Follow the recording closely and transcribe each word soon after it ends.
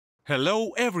Hello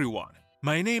everyone,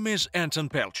 my name is Anton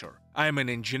Pelcher. I am an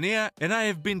engineer and I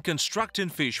have been constructing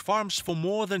fish farms for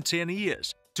more than 10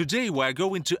 years. Today we are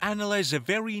going to analyze a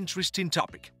very interesting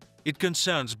topic. It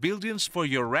concerns buildings for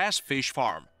your RAS fish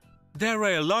farm. There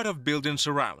are a lot of buildings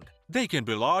around. They can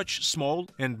be large, small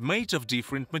and made of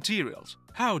different materials.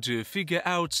 How do you figure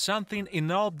out something in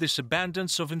all this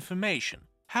abundance of information?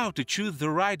 How to choose the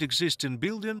right existing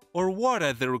building, or what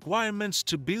are the requirements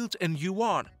to build a new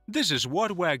one? This is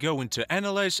what we are going to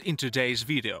analyze in today's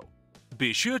video.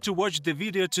 Be sure to watch the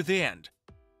video to the end.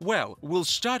 Well, we'll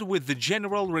start with the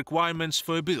general requirements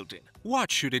for a building.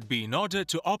 What should it be in order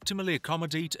to optimally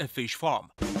accommodate a fish farm?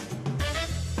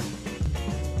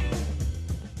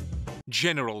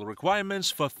 General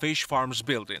requirements for fish farms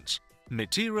buildings: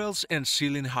 materials and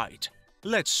ceiling height.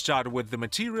 Let's start with the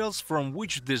materials from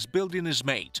which this building is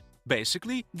made.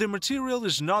 Basically, the material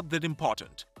is not that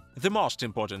important. The most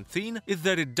important thing is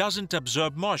that it doesn't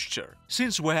absorb moisture,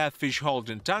 since we have fish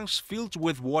holding tanks filled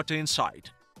with water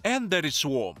inside, and that it's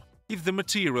warm. If the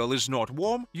material is not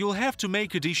warm, you'll have to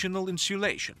make additional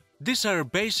insulation. These are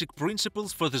basic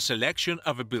principles for the selection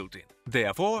of a building.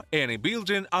 Therefore, any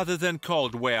building other than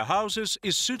cold warehouses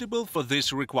is suitable for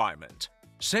this requirement.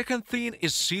 Second thing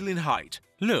is ceiling height.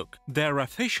 Look, there are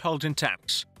fish holding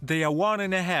tanks. They are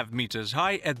 1.5 meters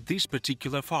high at this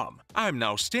particular farm. I'm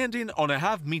now standing on a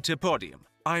half-meter podium.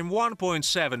 I'm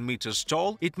 1.7 meters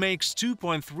tall, it makes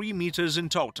 2.3 meters in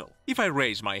total. If I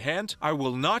raise my hand, I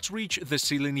will not reach the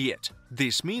ceiling yet.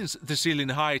 This means the ceiling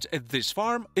height at this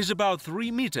farm is about 3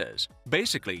 meters.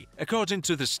 Basically, according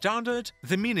to the standard,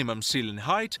 the minimum ceiling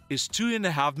height is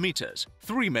 2.5 meters.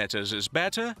 3 meters is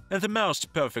better, and the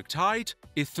most perfect height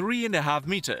is 3.5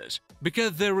 meters,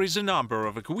 because there is a number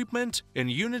of equipment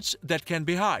and units that can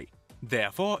be high.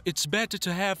 Therefore, it's better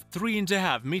to have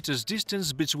 3.5 meters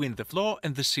distance between the floor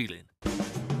and the ceiling.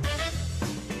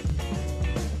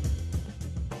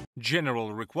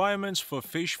 General requirements for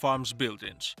fish farms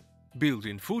buildings: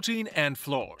 building footing and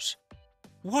floors.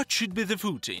 What should be the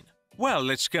footing? Well,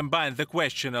 let's combine the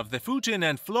question of the footing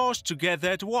and floors together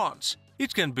at once.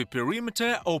 It can be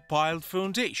perimeter or piled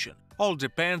foundation. All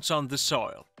depends on the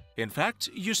soil. In fact,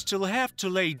 you still have to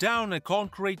lay down a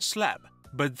concrete slab.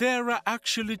 But there are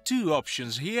actually two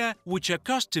options here which are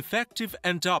cost-effective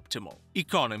and optimal.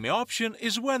 Economy option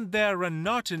is when there are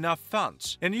not enough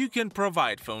funds and you can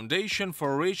provide foundation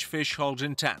for each fish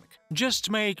holding tank.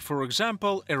 Just make, for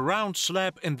example, a round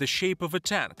slab in the shape of a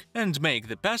tank and make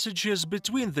the passages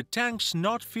between the tanks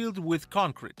not filled with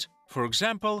concrete. For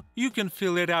example, you can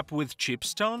fill it up with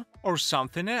chipstone or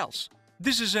something else.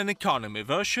 This is an economy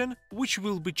version, which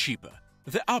will be cheaper.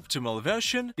 The optimal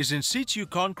version is in situ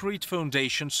concrete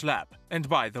foundation slab. And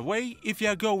by the way, if you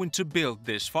are going to build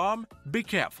this farm, be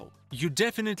careful. You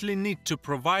definitely need to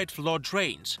provide floor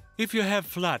drains. If you have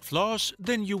flat floors,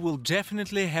 then you will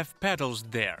definitely have puddles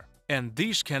there, and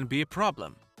this can be a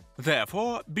problem.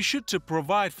 Therefore, be sure to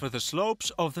provide for the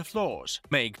slopes of the floors.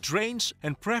 Make drains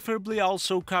and preferably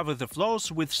also cover the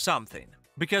floors with something.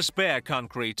 Because bare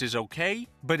concrete is okay,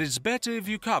 but it's better if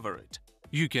you cover it.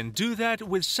 You can do that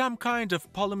with some kind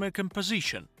of polymer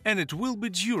composition, and it will be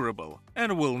durable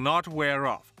and will not wear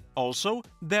off. Also,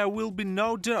 there will be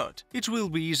no dirt, it will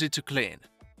be easy to clean.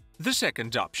 The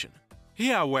second option.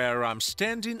 Here where I'm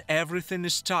standing, everything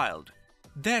is tiled.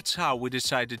 That's how we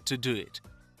decided to do it.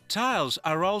 Tiles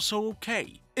are also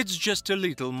okay, it's just a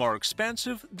little more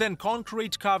expensive than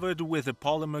concrete covered with a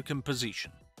polymer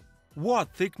composition.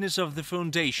 What thickness of the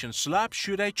foundation slab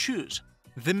should I choose?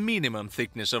 The minimum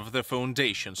thickness of the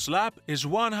foundation slab is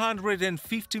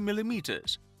 150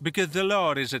 mm, because the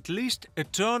load is at least a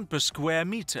ton per square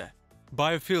meter.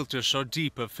 Biofilters or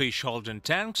deeper fish holding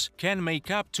tanks can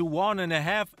make up to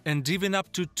 1.5 and even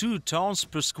up to 2 tons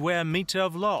per square meter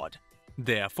of load.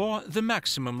 Therefore, the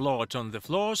maximum load on the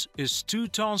floors is 2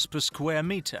 tons per square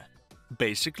meter.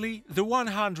 Basically, the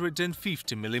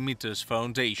 150 mm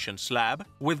foundation slab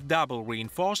with double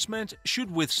reinforcement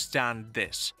should withstand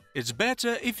this. It's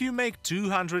better if you make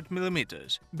 200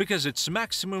 mm, because it's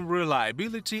maximum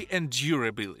reliability and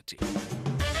durability.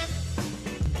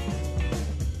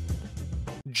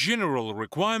 General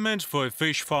requirement for a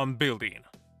fish farm building: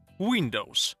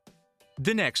 windows.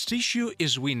 The next issue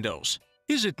is windows.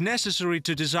 Is it necessary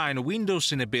to design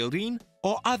windows in a building,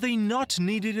 or are they not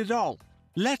needed at all?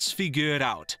 Let's figure it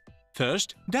out.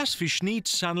 First, does fish need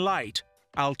sunlight?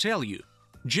 I'll tell you.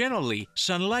 Generally,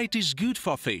 sunlight is good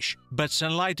for fish, but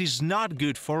sunlight is not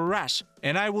good for RAS,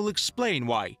 and I will explain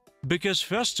why. Because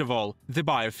first of all, the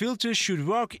biofilter should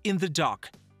work in the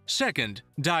dock. Second,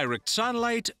 direct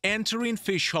sunlight entering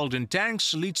fish holding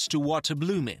tanks leads to water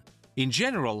blooming. In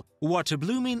general, water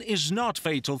blooming is not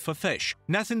fatal for fish,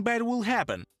 nothing bad will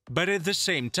happen, but at the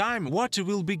same time water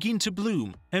will begin to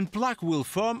bloom and plaque will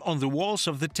form on the walls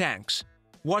of the tanks.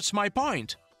 What's my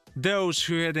point? Those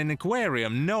who had an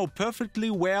aquarium know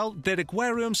perfectly well that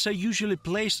aquariums are usually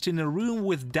placed in a room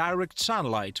with direct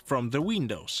sunlight from the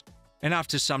windows. And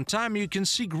after some time you can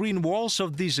see green walls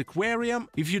of this aquarium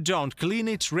if you don't clean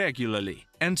it regularly.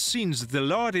 And since the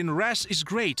load in RAS is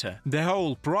greater, the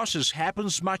whole process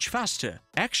happens much faster.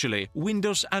 Actually,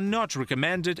 windows are not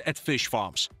recommended at fish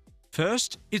farms.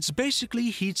 First, it's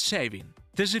basically heat saving.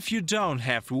 Thus, if you don't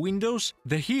have windows,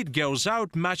 the heat goes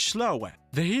out much slower.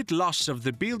 The heat loss of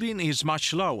the building is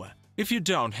much lower. If you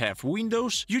don't have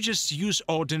windows, you just use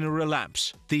ordinary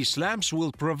lamps. These lamps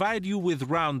will provide you with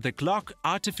round-the-clock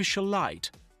artificial light.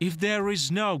 If there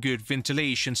is no good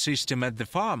ventilation system at the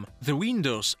farm, the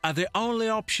windows are the only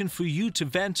option for you to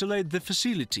ventilate the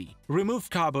facility. Remove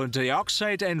carbon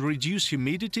dioxide and reduce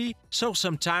humidity, so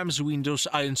sometimes windows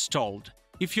are installed.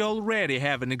 If you already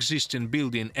have an existing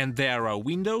building and there are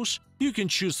windows, you can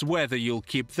choose whether you'll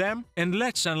keep them and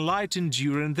let sunlight in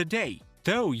during the day.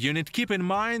 Though you need to keep in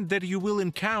mind that you will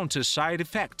encounter side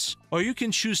effects, or you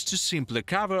can choose to simply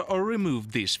cover or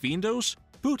remove these windows,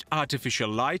 put artificial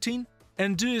lighting,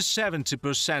 and do as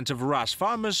 70% of RAS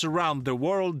farmers around the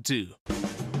world do.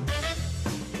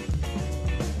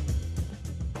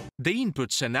 The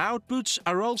inputs and outputs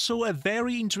are also a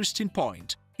very interesting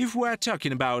point. If we're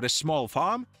talking about a small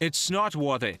farm, it's not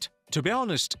worth it. To be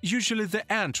honest, usually the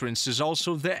entrance is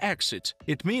also the exit.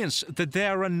 It means that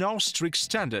there are no strict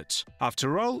standards.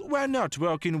 After all, we're not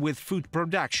working with food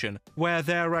production, where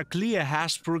there are clear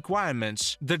HACCP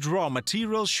requirements. The raw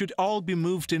materials should all be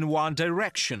moved in one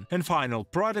direction, and final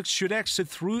products should exit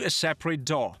through a separate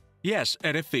door. Yes,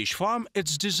 at a fish farm,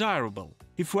 it's desirable.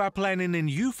 If we are planning a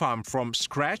new farm from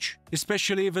scratch,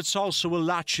 especially if it's also a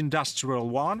large industrial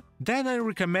one, then I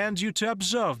recommend you to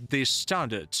observe these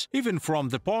standards, even from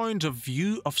the point of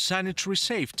view of sanitary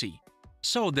safety,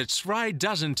 so that fry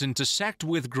doesn't intersect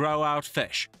with grow-out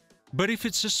fish. But if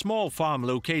it's a small farm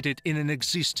located in an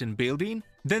existing building,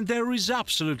 then there is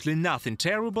absolutely nothing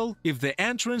terrible if the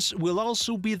entrance will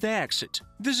also be the exit.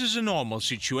 This is a normal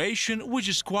situation which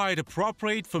is quite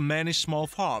appropriate for many small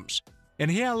farms. And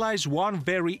here lies one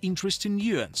very interesting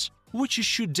nuance, which you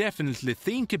should definitely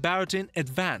think about in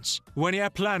advance. When you are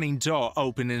planning door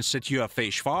openings at your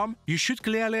fish farm, you should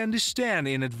clearly understand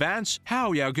in advance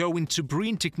how you are going to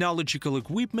bring technological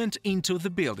equipment into the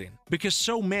building, because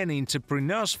so many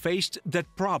entrepreneurs faced that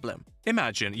problem.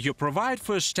 Imagine you provide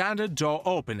for a standard door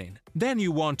opening. Then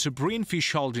you want to bring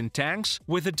fish holding tanks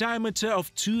with a diameter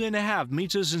of 2.5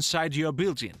 meters inside your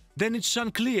building. Then it's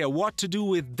unclear what to do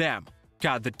with them.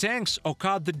 Cut the tanks or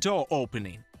cut the door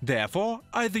opening. Therefore,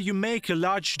 either you make a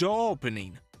large door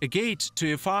opening, a gate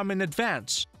to a farm in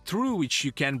advance, through which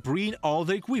you can bring all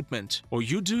the equipment, or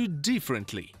you do it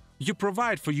differently. You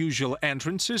provide for usual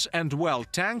entrances and well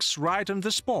tanks right on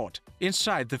the spot,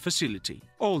 inside the facility.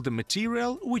 All the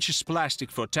material, which is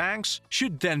plastic for tanks,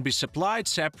 should then be supplied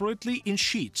separately in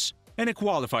sheets, and a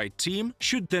qualified team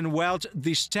should then weld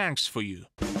these tanks for you.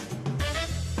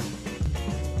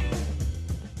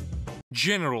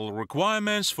 General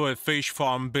requirements for a fish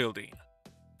farm building.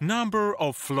 Number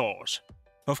of floors.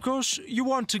 Of course, you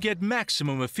want to get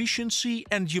maximum efficiency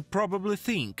and you probably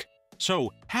think,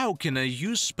 so how can I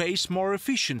use space more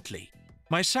efficiently?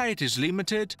 My site is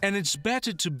limited and it's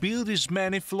better to build as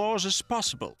many floors as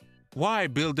possible. Why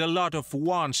build a lot of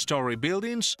one-story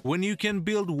buildings when you can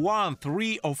build 1,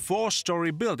 3 or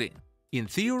 4-story building? In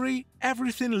theory,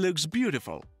 everything looks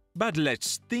beautiful, but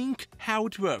let's think how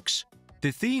it works.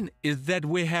 The thing is that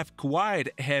we have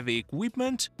quite heavy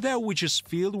equipment there which is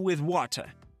filled with water.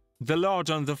 The load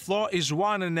on the floor is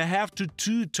 1.5 to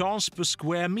 2 tons per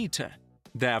square meter.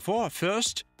 Therefore,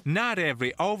 first, not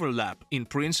every overlap, in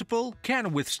principle,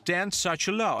 can withstand such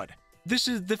a load. This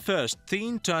is the first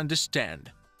thing to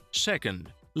understand.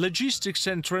 Second, logistics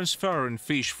and transferring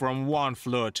fish from one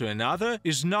floor to another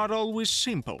is not always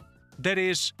simple. That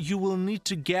is, you will need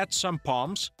to get some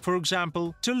pumps, for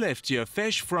example, to lift your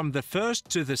fish from the first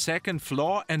to the second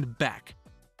floor and back.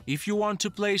 If you want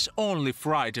to place only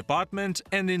fry department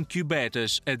and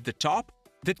incubators at the top,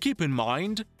 then keep in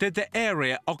mind that the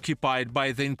area occupied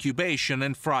by the incubation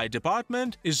and fry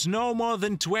department is no more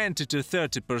than 20 to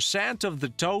 30% of the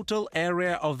total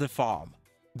area of the farm.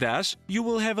 Thus, you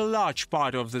will have a large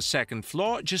part of the second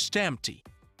floor just empty.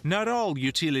 Not all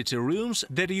utility rooms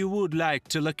that you would like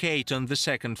to locate on the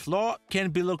second floor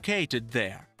can be located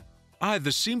there,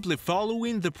 either simply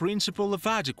following the principle of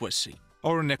adequacy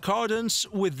or in accordance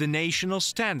with the national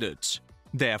standards.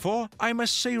 Therefore, I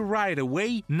must say right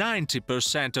away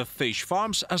 90% of fish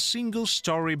farms are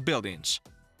single-story buildings.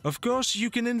 Of course, you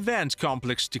can invent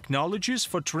complex technologies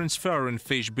for transferring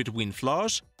fish between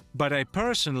floors, but I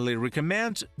personally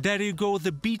recommend that you go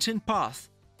the beaten path.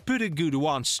 Put a good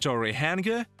one-story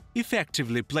hangar,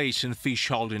 effectively placing fish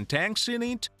holding tanks in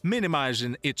it,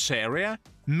 minimizing its area,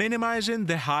 minimizing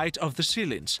the height of the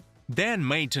ceilings. Then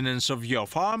maintenance of your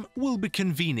farm will be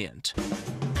convenient.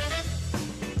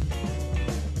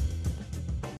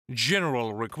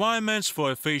 General requirements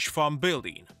for a fish farm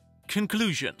building.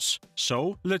 Conclusions.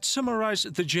 So, let's summarize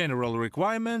the general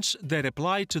requirements that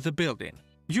apply to the building.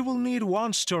 You will need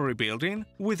one-story building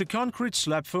with a concrete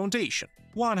slab foundation,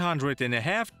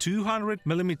 100.5 200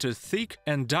 mm thick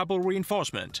and double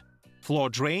reinforcement. Floor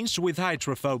drains with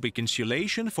hydrophobic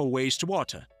insulation for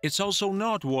wastewater. It's also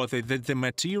noteworthy that the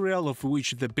material of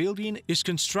which the building is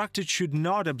constructed should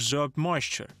not absorb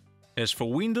moisture. As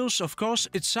for windows, of course,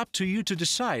 it's up to you to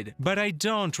decide, but I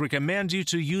don't recommend you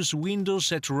to use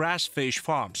windows at RAS fish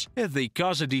farms, as they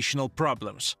cause additional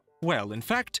problems. Well, in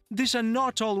fact, these are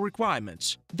not all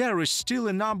requirements. There is still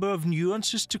a number of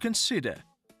nuances to consider.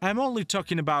 I'm only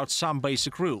talking about some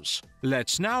basic rules.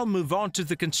 Let's now move on to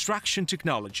the construction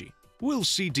technology. We'll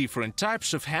see different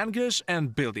types of hangars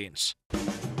and buildings.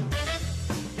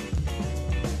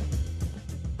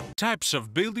 Types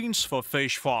of buildings for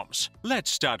fish farms. Let's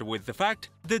start with the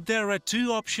fact that there are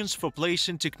two options for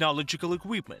placing technological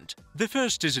equipment. The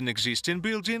first is an existing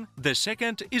building, the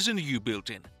second is a new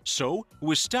building. So,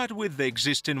 we start with the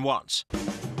existing ones.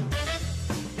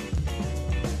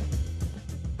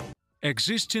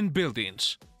 Existing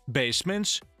buildings.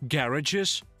 Basements,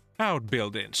 garages,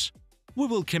 outbuildings. We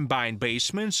will combine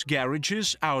basements,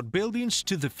 garages, outbuildings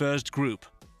to the first group.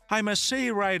 I must say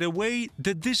right away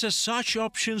that these are such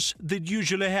options that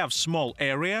usually have small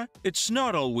area. It's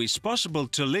not always possible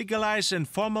to legalize and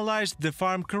formalize the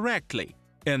farm correctly,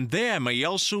 and there may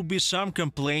also be some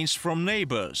complaints from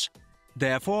neighbors.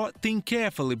 Therefore, think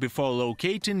carefully before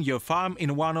locating your farm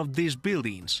in one of these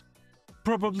buildings.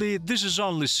 Probably this is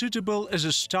only suitable as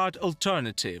a start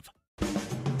alternative.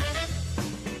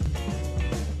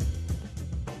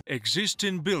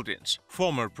 Existing buildings,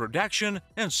 former production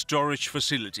and storage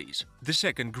facilities. The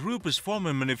second group is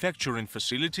former manufacturing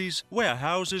facilities,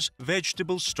 warehouses,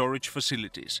 vegetable storage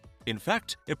facilities. In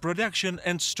fact, a production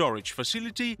and storage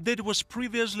facility that was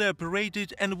previously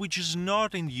operated and which is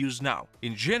not in use now.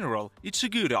 In general, it's a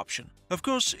good option. Of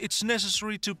course, it's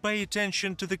necessary to pay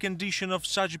attention to the condition of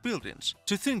such buildings,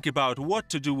 to think about what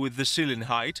to do with the ceiling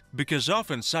height, because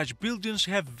often such buildings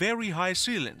have very high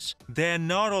ceilings. They are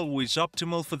not always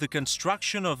optimal for the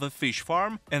construction of a fish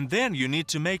farm, and then you need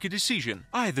to make a decision,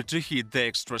 either to heat the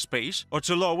extra space, or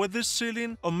to lower this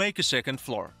ceiling, or make a second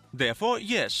floor. Therefore,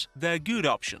 yes, they are good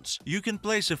options. You can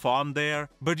place a farm there,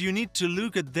 but you need to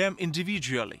look at them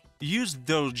individually. Use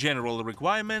those general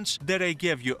requirements that I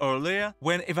gave you earlier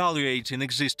when evaluating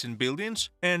existing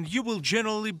buildings, and you will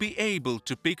generally be able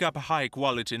to pick up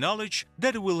high-quality knowledge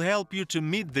that will help you to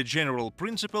meet the general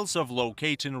principles of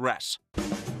locating RAS.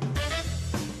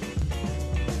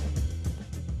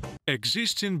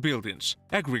 Existing buildings,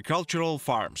 agricultural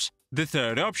farms. The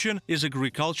third option is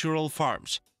agricultural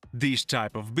farms. This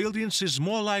type of buildings is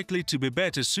more likely to be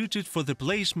better suited for the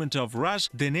placement of RAS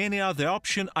than any other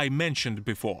option I mentioned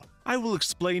before. I will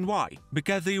explain why.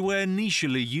 Because they were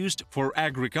initially used for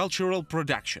agricultural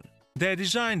production. They are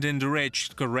designed and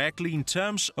arranged correctly in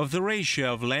terms of the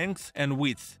ratio of length and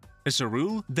width. As a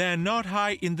rule, they are not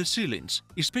high in the ceilings,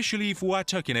 especially if we are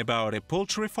talking about a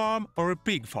poultry farm or a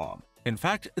pig farm. In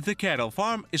fact, the cattle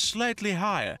farm is slightly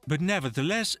higher, but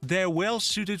nevertheless they are well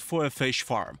suited for a fish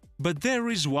farm. But there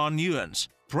is one nuance.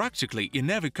 Practically in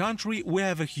every country we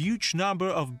have a huge number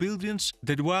of buildings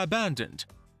that were abandoned.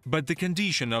 But the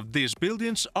condition of these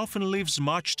buildings often leaves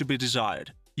much to be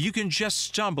desired. You can just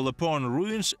stumble upon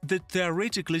ruins that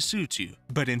theoretically suit you,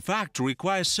 but in fact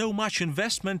require so much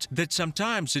investment that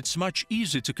sometimes it's much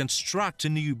easier to construct a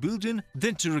new building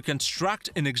than to reconstruct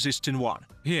an existing one.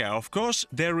 Here, of course,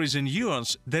 there is a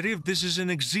nuance that if this is an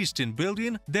existing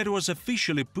building that was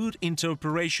officially put into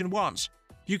operation once,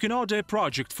 you can order a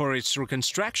project for its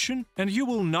reconstruction and you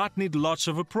will not need lots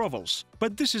of approvals.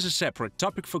 But this is a separate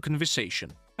topic for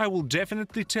conversation. I will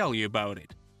definitely tell you about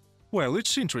it. Well,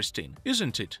 it's interesting,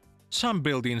 isn't it? Some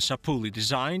buildings are poorly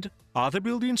designed, other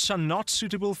buildings are not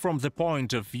suitable from the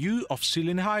point of view of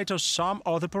ceiling height or some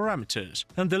other parameters,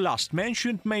 and the last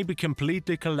mentioned may be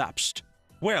completely collapsed.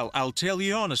 Well, I'll tell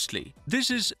you honestly,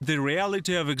 this is the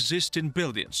reality of existing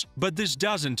buildings, but this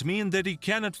doesn't mean that you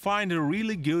cannot find a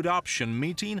really good option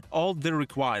meeting all the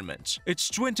requirements.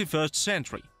 It's 21st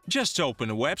century. Just open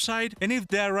a website, and if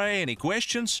there are any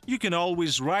questions, you can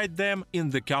always write them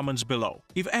in the comments below.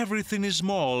 If everything is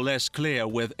more or less clear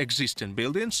with existing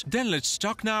buildings, then let's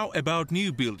talk now about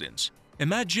new buildings.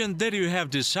 Imagine that you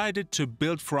have decided to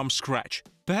build from scratch.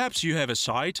 Perhaps you have a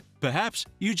site, perhaps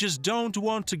you just don't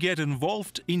want to get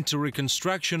involved into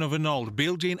reconstruction of an old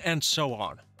building and so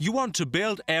on. You want to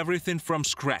build everything from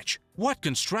scratch. What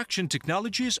construction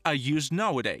technologies are used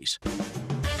nowadays?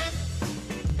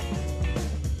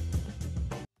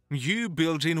 New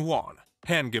Building 1.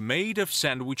 Hanger made of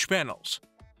sandwich panels.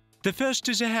 The first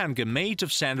is a hanger made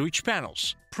of sandwich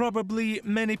panels. Probably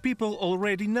many people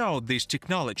already know this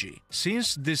technology.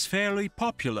 Since this is fairly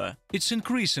popular, it's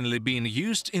increasingly being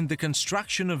used in the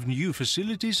construction of new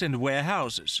facilities and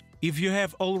warehouses. If you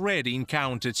have already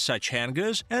encountered such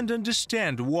hangers and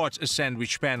understand what a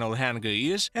sandwich panel hanger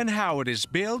is and how it is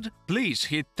built, please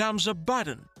hit thumbs up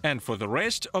button. And for the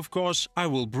rest, of course, I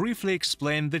will briefly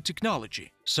explain the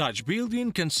technology. Such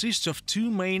building consists of two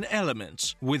main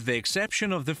elements, with the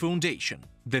exception of the foundation.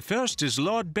 The first is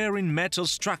load-bearing metal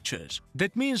structures.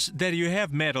 That means that you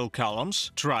have metal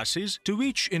columns, trusses, to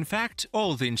which, in fact,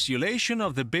 all the insulation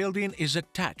of the building is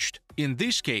attached. In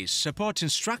this case, supporting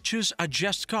structures are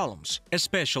just columns. A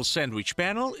special sandwich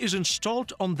panel is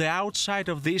installed on the outside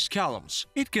of these columns.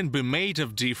 It can be made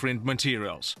of different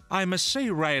materials. I must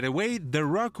say right away, the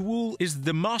rock wool is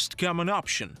the most common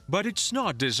option, but it's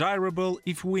not desirable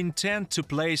if we intend to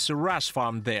place a RAS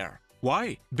farm there.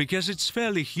 Why? Because it's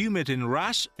fairly humid in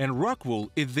RAS, and rock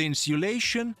wool is the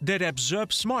insulation that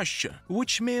absorbs moisture,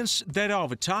 which means that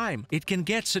over time it can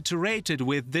get saturated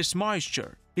with this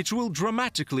moisture. It will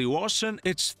dramatically worsen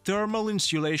its thermal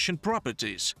insulation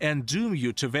properties and doom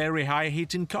you to very high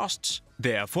heating costs.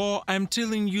 Therefore, I'm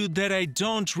telling you that I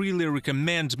don't really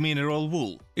recommend mineral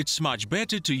wool. It's much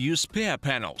better to use pear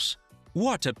panels.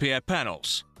 What are pear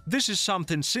panels? This is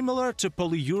something similar to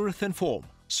polyurethane foam.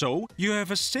 So, you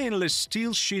have a stainless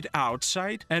steel sheet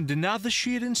outside and another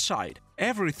sheet inside.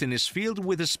 Everything is filled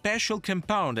with a special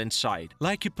compound inside,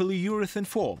 like a polyurethane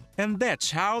foam, and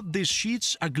that's how these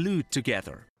sheets are glued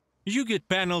together. You get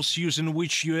panels using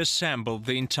which you assemble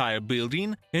the entire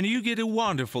building, and you get a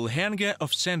wonderful hanger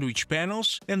of sandwich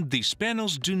panels, and these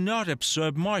panels do not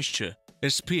absorb moisture,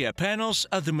 as pear panels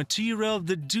are the material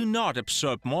that do not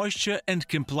absorb moisture and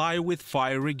comply with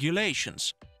fire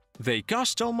regulations. They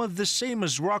cost almost the same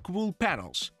as rock wool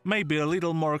panels, maybe a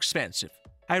little more expensive.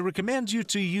 I recommend you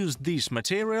to use this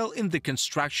material in the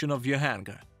construction of your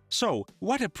hanger. So,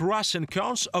 what are pros and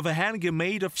cons of a hanger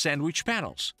made of sandwich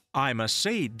panels? I must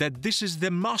say that this is the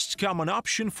most common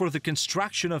option for the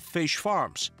construction of fish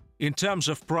farms. In terms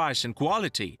of price and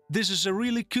quality, this is a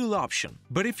really cool option.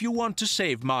 But if you want to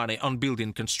save money on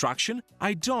building construction,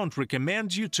 I don't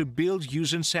recommend you to build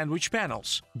using sandwich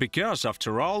panels, because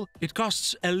after all, it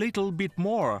costs a little bit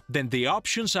more than the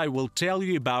options I will tell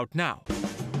you about now.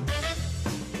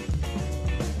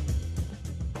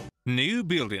 New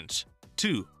buildings.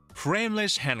 2.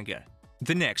 Frameless hanger.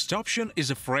 The next option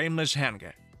is a frameless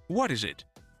hanger. What is it?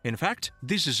 In fact,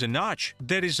 this is an arch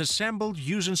that is assembled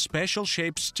using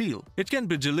special-shaped steel. It can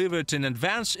be delivered in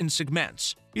advance in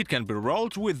segments. It can be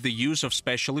rolled with the use of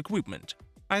special equipment.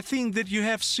 I think that you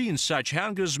have seen such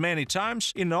hangers many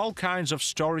times in all kinds of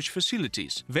storage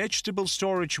facilities, vegetable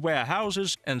storage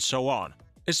warehouses, and so on.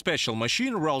 A special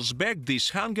machine rolls back this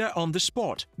hanger on the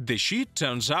spot. The sheet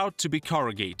turns out to be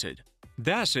corrugated.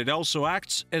 Thus, it also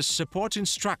acts as supporting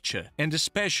structure, and a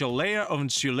special layer of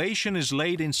insulation is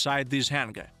laid inside this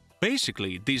hanger.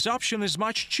 Basically, this option is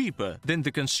much cheaper than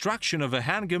the construction of a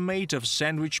hanger made of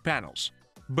sandwich panels.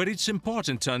 But it's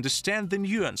important to understand the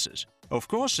nuances. Of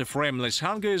course, a frameless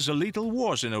hanger is a little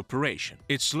worse in operation.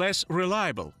 It's less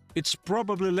reliable. It's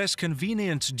probably less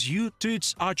convenient due to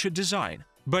its archer design.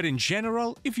 But in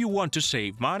general, if you want to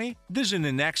save money, this is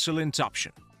an excellent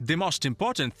option. The most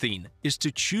important thing is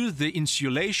to choose the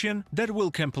insulation that will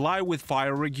comply with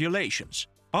fire regulations.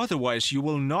 Otherwise, you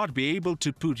will not be able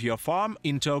to put your farm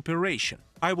into operation.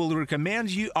 I will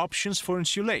recommend you options for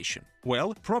insulation.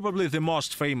 Well, probably the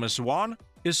most famous one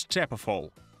is Tapafol.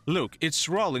 Look, it's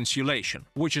roll insulation,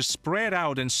 which is spread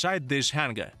out inside this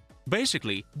hanger.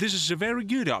 Basically, this is a very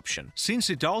good option,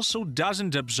 since it also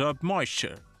doesn't absorb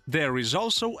moisture. There is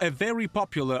also a very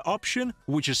popular option,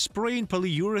 which is spraying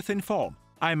polyurethane foam.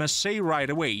 I must say right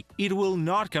away, it will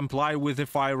not comply with the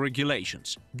fire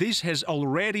regulations. This has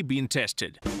already been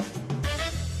tested.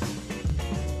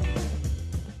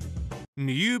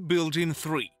 New Building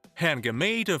 3. Hanger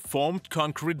made of formed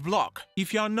concrete block.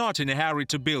 If you are not in a hurry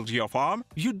to build your farm,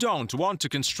 you don't want to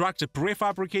construct a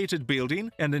prefabricated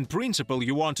building, and in principle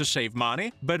you want to save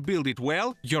money, but build it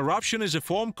well, your option is a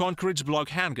formed concrete block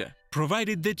hanger.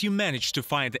 Provided that you manage to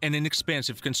find an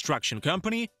inexpensive construction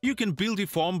company, you can build a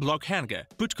foam block hanger,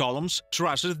 put columns,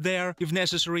 trusses there if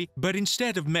necessary, but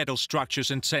instead of metal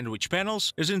structures and sandwich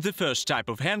panels, as in the first type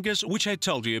of hangers which I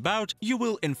told you about, you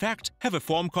will, in fact, have a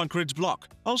foam concrete block,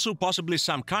 also possibly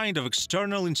some kind of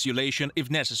external insulation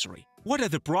if necessary. What are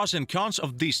the pros and cons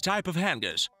of this type of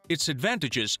hangers? Its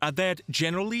advantages are that,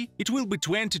 generally, it will be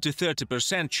 20 to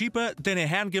 30% cheaper than a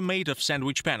hanger made of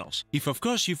sandwich panels, if of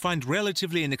course you find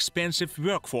relatively inexpensive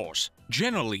workforce.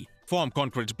 Generally, foam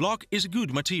concrete block is a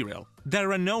good material.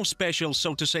 There are no special,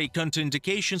 so to say,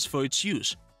 contraindications for its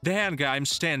use. The hanger I'm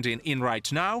standing in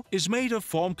right now is made of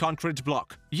foam concrete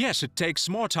block. Yes, it takes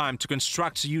more time to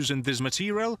construct using this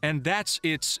material, and that's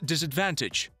its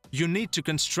disadvantage. You need to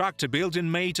construct a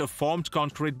building made of formed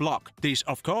concrete block. This,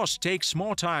 of course, takes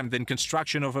more time than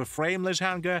construction of a frameless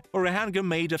hanger or a hanger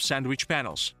made of sandwich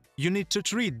panels. You need to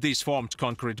treat this formed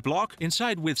concrete block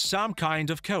inside with some kind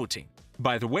of coating.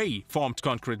 By the way, formed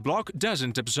concrete block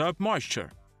doesn't absorb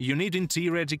moisture. You need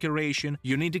interior decoration,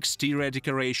 you need exterior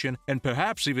decoration, and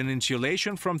perhaps even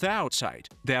insulation from the outside.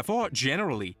 Therefore,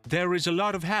 generally, there is a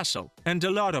lot of hassle and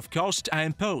a lot of cost are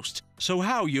imposed. So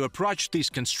how you approach this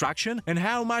construction and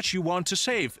how much you want to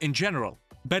save in general.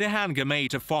 But a hanger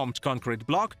made of formed concrete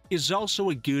block is also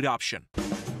a good option.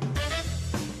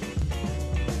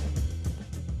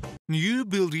 New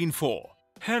Building 4.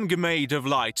 Hanger made of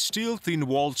light steel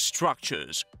thin-walled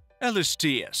structures.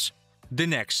 LSTS. The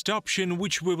next option,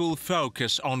 which we will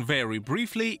focus on very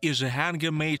briefly, is a hanger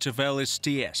made of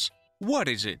LSTS. What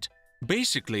is it?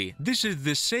 Basically, this is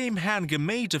the same hanger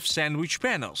made of sandwich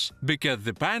panels, because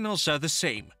the panels are the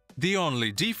same. The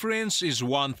only difference is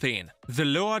one thing – the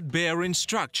load-bearing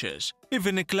structures.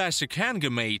 Even a classic hanger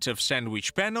made of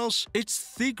sandwich panels, it's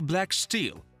thick black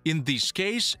steel. In this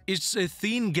case, it's a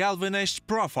thin galvanized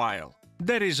profile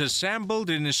that is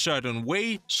assembled in a certain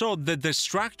way so that the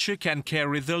structure can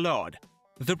carry the load.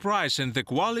 The price and the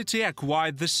quality are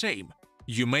quite the same.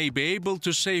 You may be able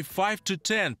to save 5 to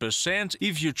 10%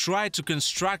 if you try to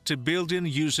construct a building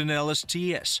using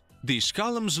LSTS. These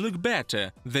columns look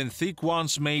better than thick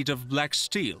ones made of black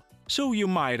steel, so you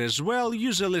might as well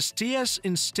use LSTS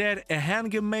instead a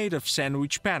hanger made of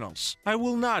sandwich panels. I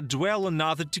will not dwell on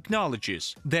other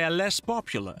technologies. They are less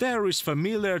popular. There is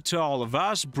familiar to all of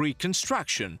us brick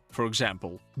construction, for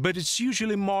example, but it's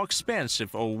usually more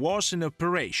expensive or worse in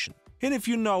operation. And if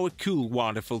you know a cool,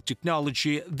 wonderful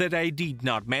technology that I did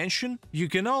not mention, you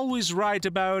can always write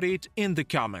about it in the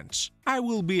comments. I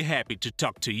will be happy to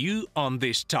talk to you on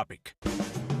this topic.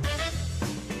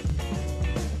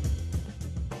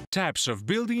 Types of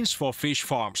buildings for fish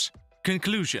farms.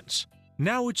 Conclusions.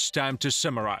 Now it's time to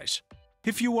summarize.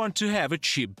 If you want to have a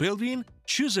cheap building,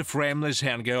 choose a frameless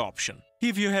hanger option.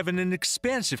 If you have an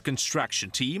inexpensive construction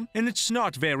team and it's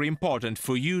not very important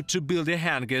for you to build a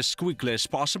hanger as quickly as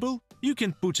possible, you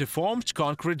can put a formed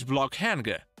concrete block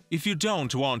hanger. If you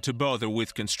don't want to bother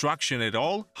with construction at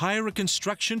all, hire a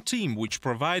construction team which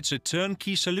provides a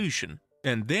turnkey solution.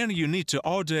 And then you need to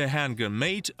order a hanger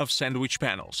made of sandwich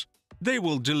panels. They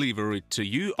will deliver it to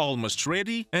you almost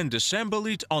ready and assemble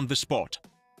it on the spot.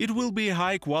 It will be a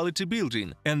high-quality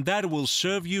building, and that will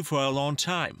serve you for a long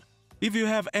time. If you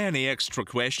have any extra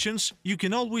questions, you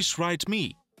can always write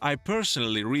me. I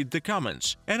personally read the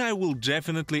comments, and I will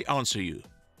definitely answer you.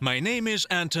 My name is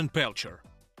Anton Pelcher.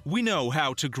 We know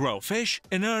how to grow fish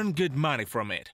and earn good money from it.